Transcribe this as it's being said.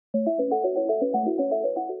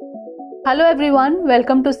Hello everyone,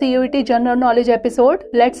 welcome to CUET General Knowledge episode.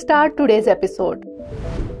 Let's start today's episode.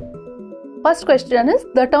 First question is,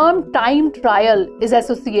 the term time trial is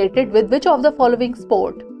associated with which of the following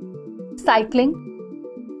sport? Cycling,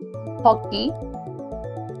 hockey,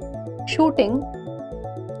 shooting,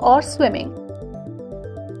 or swimming?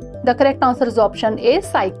 The correct answer is option A,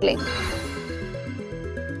 cycling.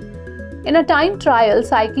 In a time trial,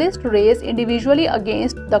 cyclists race individually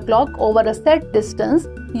against the clock over a set distance,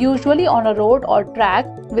 usually on a road or track,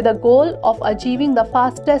 with a goal of achieving the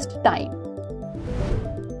fastest time.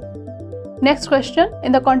 Next question,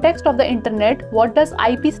 in the context of the internet, what does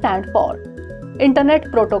IP stand for?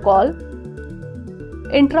 Internet Protocol,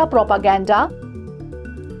 Intra-Propaganda,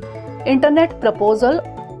 Internet Proposal,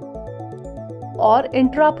 or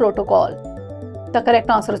Intra-Protocol? The correct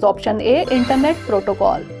answer is option A, Internet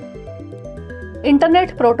Protocol.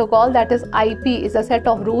 Internet Protocol, that is IP, is a set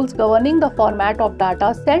of rules governing the format of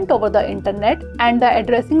data sent over the internet and the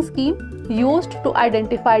addressing scheme used to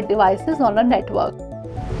identify devices on a network.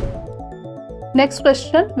 Next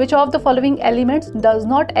question, which of the following elements does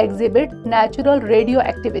not exhibit natural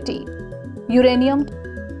radioactivity? Uranium,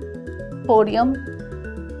 thorium,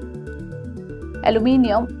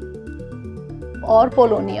 aluminium, or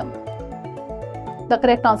polonium? The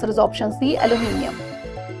correct answer is option C, aluminium.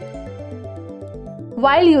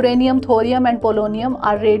 While uranium, thorium, and polonium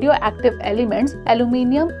are radioactive elements,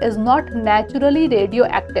 aluminium is not naturally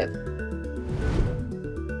radioactive.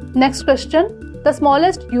 Next question, the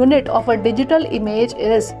smallest unit of a digital image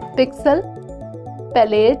is pixel,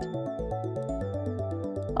 palette,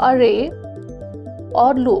 array,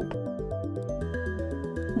 or loop?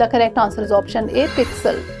 The correct answer is option A,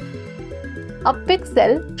 pixel. A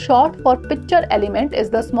pixel, short for picture element, is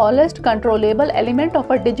the smallest controllable element of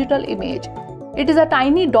a digital image. It is a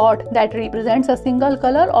tiny dot that represents a single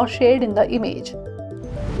color or shade in the image.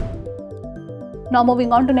 Now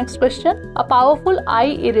moving on to next question. A powerful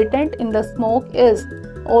eye irritant in the smoke is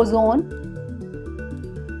ozone,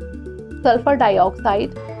 sulfur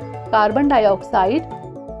dioxide, carbon dioxide,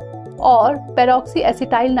 or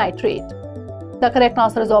peroxyacetyl nitrate? The correct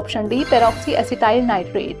answer is option D, peroxyacetyl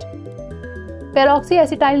nitrate.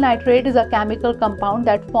 Peroxyacetyl nitrate is a chemical compound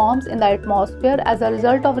that forms in the atmosphere as a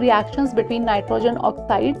result of reactions between nitrogen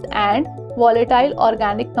oxides and volatile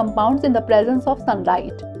organic compounds in the presence of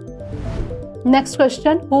sunlight. Next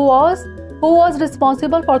question, who was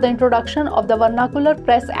responsible for the introduction of the Vernacular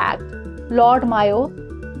Press Act? Lord Mayo,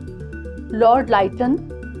 Lord Lytton,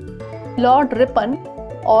 Lord Ripon,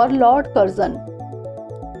 or Lord Curzon?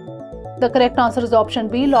 The correct answer is option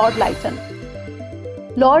B, Lord Lytton.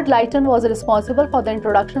 Lord Lytton was responsible for the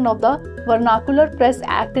introduction of the Vernacular Press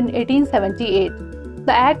Act in 1878.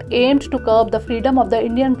 The act aimed to curb the freedom of the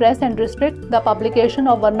Indian press and restrict the publication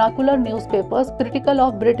of vernacular newspapers critical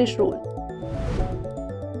of British rule.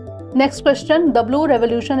 Next question, the Blue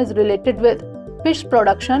Revolution is related with fish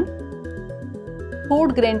production,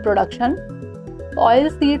 food grain production,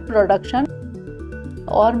 oilseed production,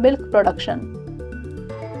 or milk production?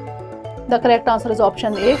 The correct answer is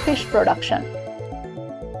option A, fish production.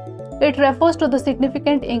 It refers to the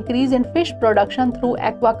significant increase in fish production through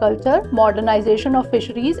aquaculture, modernization of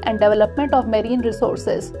fisheries, and development of marine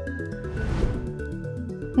resources.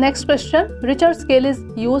 Next question, Richter scale is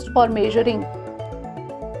used for measuring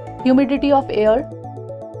humidity of air,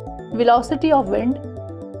 velocity of wind,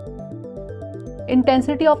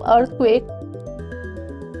 intensity of earthquake,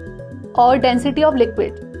 or density of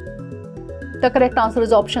liquid? The correct answer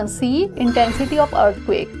is option C, intensity of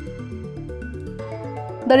earthquake.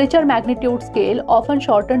 The Richter magnitude scale, often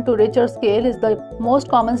shortened to Richter scale, is the most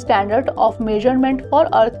common standard of measurement for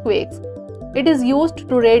earthquakes. It is used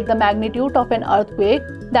to rate the magnitude of an earthquake,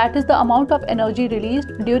 that is the amount of energy released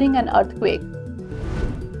during an earthquake.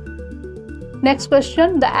 Next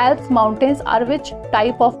question, the Alps mountains are which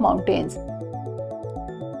type of mountains?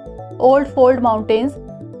 Old fold mountains,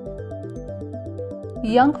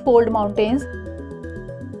 young fold mountains,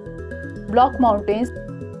 block mountains,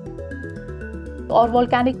 or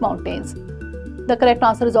volcanic mountains? The correct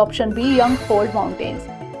answer is option B, young fold mountains.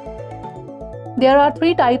 There are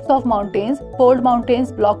three types of mountains: fold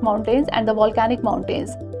mountains, block mountains, and the volcanic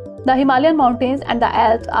mountains. The Himalayan mountains and the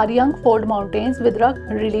Alps are young fold mountains with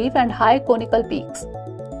rugged relief and high conical peaks.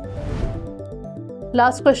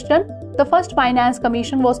 Last question, the first Finance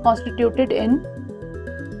Commission was constituted in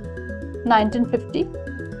 1950,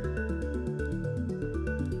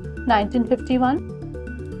 1951,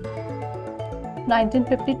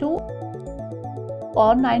 1952,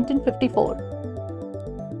 or 1954?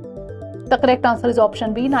 The correct answer is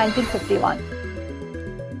option B, 1951.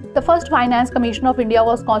 The first Finance Commission of India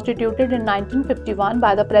was constituted in 1951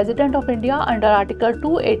 by the President of India under Article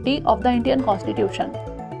 280 of the Indian Constitution.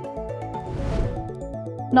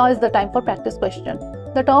 Now is the time for practice question.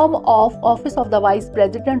 The term of office of the Vice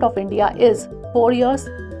President of India is 4 years,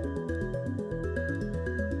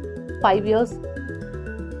 5 years,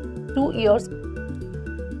 2 years,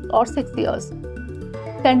 or 6 years.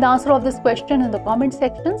 Send the answer of this question in the comment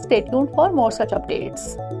section. Stay tuned for more such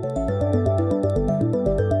updates.